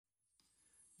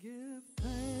Give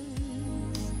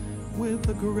thanks with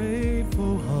a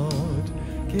grateful heart.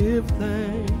 Give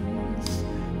thanks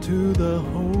to the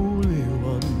Holy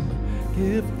One.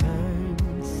 Give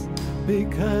thanks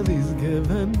because He's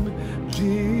given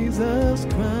Jesus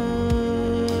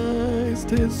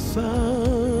Christ, His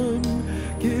Son.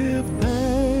 Give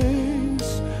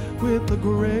thanks with a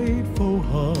grateful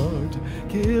heart.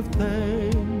 Give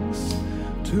thanks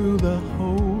to the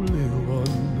Holy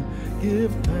One.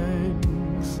 Give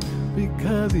thanks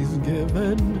because He's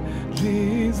given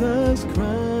Jesus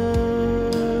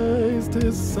Christ,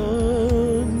 His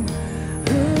Son.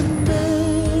 And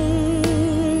now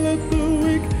let the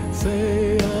weak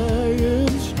say, I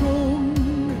am strong.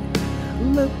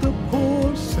 Let the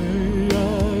poor say,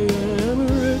 I am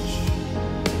rich,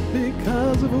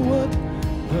 because of what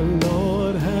the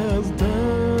Lord has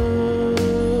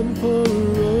done for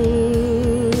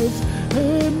us.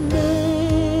 And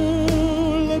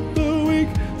now let the weak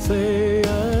say,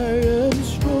 I am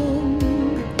strong.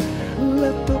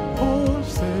 Let the poor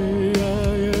say, I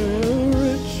am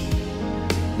rich,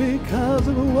 because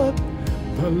of what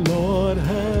the Lord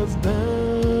has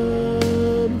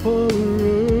done for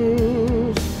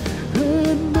us.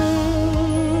 And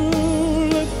now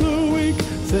let the weak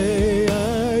say, I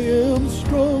am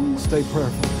strong. Stay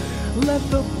prayerful. Let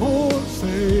the poor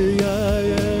say, I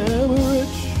am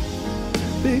rich,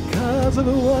 because of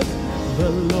what the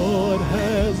Lord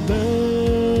has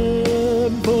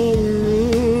done for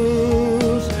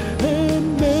us.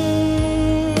 And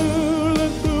now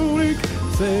let the weak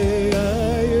say, I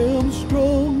am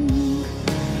strong.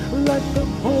 Let the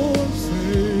poor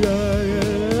say, I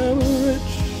am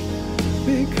rich,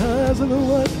 because of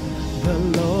what the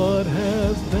Lord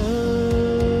has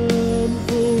done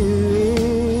for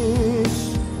us.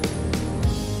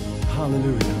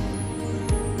 Hallelujah.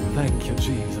 Thank you,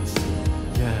 Jesus.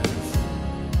 Yes.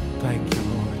 Thank you,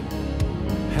 Lord.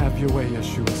 Have your way,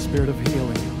 Yeshua, Spirit of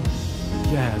healing.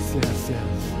 Yes, yes,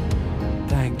 yes.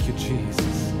 Thank you,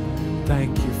 Jesus.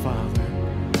 Thank you, Father.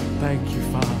 Thank you,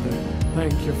 Father.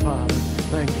 Thank you, Father.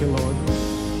 Thank you, Lord.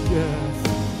 Yes.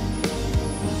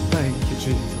 Thank you,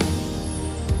 Jesus.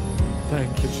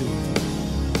 Thank you, Jesus.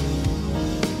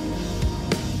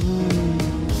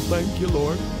 Thank you,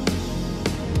 Lord.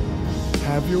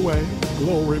 Have your way.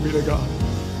 Glory be to God.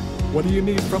 What do you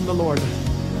need from the Lord?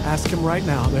 Ask Him right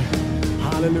now.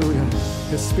 Hallelujah.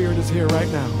 His Spirit is here right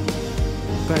now.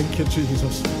 Thank you,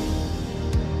 Jesus.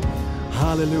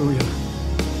 Hallelujah.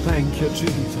 Thank you,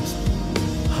 Jesus.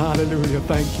 Hallelujah.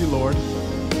 Thank you, Lord.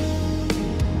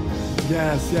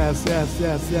 Yes, yes, yes,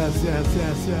 yes, yes, yes,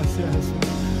 yes, yes, yes.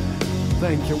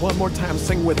 Thank you. One more time,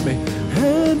 sing with me.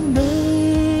 And now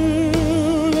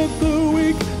let the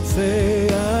weak say,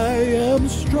 I am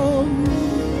strong.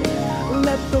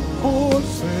 Let the poor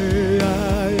say,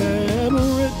 I am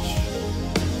rich,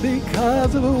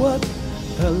 because of what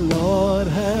the Lord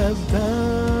has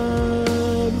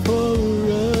done for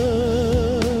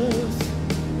us.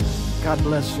 God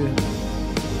bless you.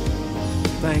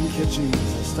 Thank you,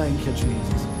 Jesus. Thank you,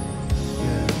 Jesus.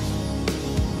 Yes.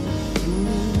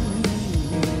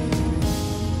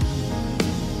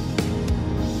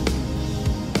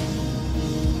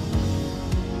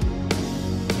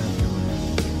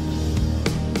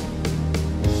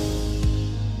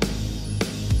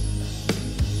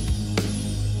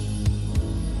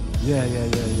 Yeah.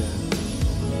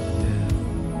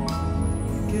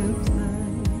 Give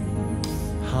thanks.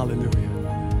 Hallelujah.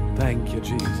 Thank you,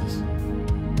 Jesus.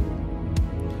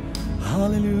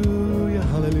 Hallelujah,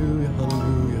 hallelujah,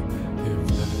 hallelujah. Give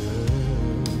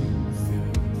thanks.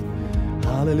 Yes.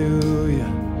 Hallelujah.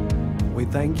 We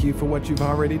thank you for what you've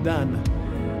already done.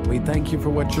 We thank you for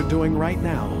what you're doing right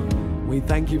now. We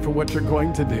thank you for what you're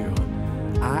going to do.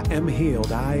 I am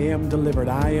healed. I am delivered.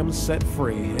 I am set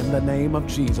free in the name of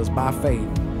Jesus by faith.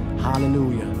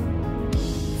 Hallelujah.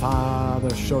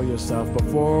 Father, show yourself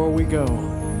before we go.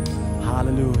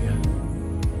 Hallelujah.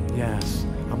 Yes.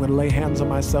 I'm going to lay hands on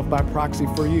myself by proxy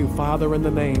for you, Father, in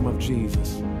the name of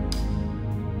Jesus.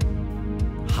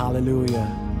 Hallelujah.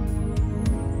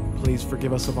 Please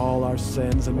forgive us of all our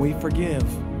sins, and we forgive.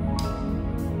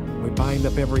 We bind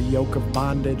up every yoke of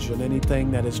bondage and anything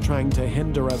that is trying to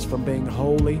hinder us from being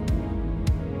holy.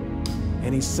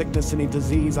 Any sickness, any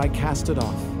disease, I cast it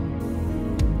off.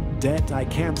 Debt, I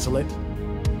cancel it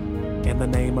in the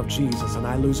name of Jesus. And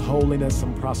I lose holiness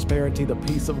and prosperity, the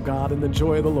peace of God and the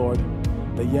joy of the Lord,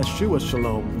 the Yeshua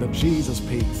Shalom, the Jesus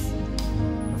peace.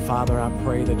 Father, I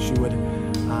pray that you would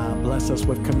bless us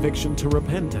with conviction to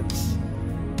repentance,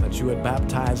 that you would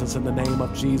baptize us in the name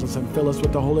of Jesus and fill us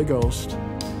with the Holy Ghost,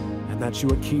 and that you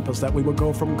would keep us, that we would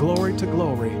go from glory to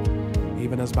glory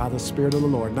even as by the Spirit of the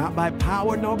Lord, not by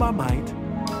power nor by might,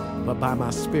 but by my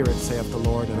Spirit, saith the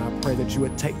Lord. And I pray that you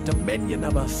would take dominion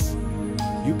of us.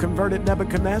 You converted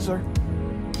Nebuchadnezzar.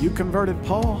 You converted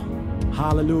Paul.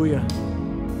 Hallelujah.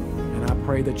 And I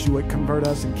pray that you would convert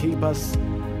us and keep us,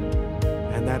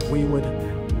 and that we would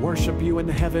worship you in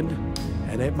heaven,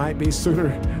 and it might be sooner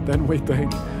than we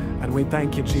think. And we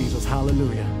thank you, Jesus.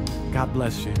 Hallelujah. God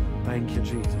bless you. Thank you,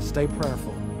 Jesus. Stay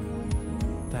prayerful.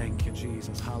 Thank you,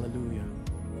 Jesus. Hallelujah.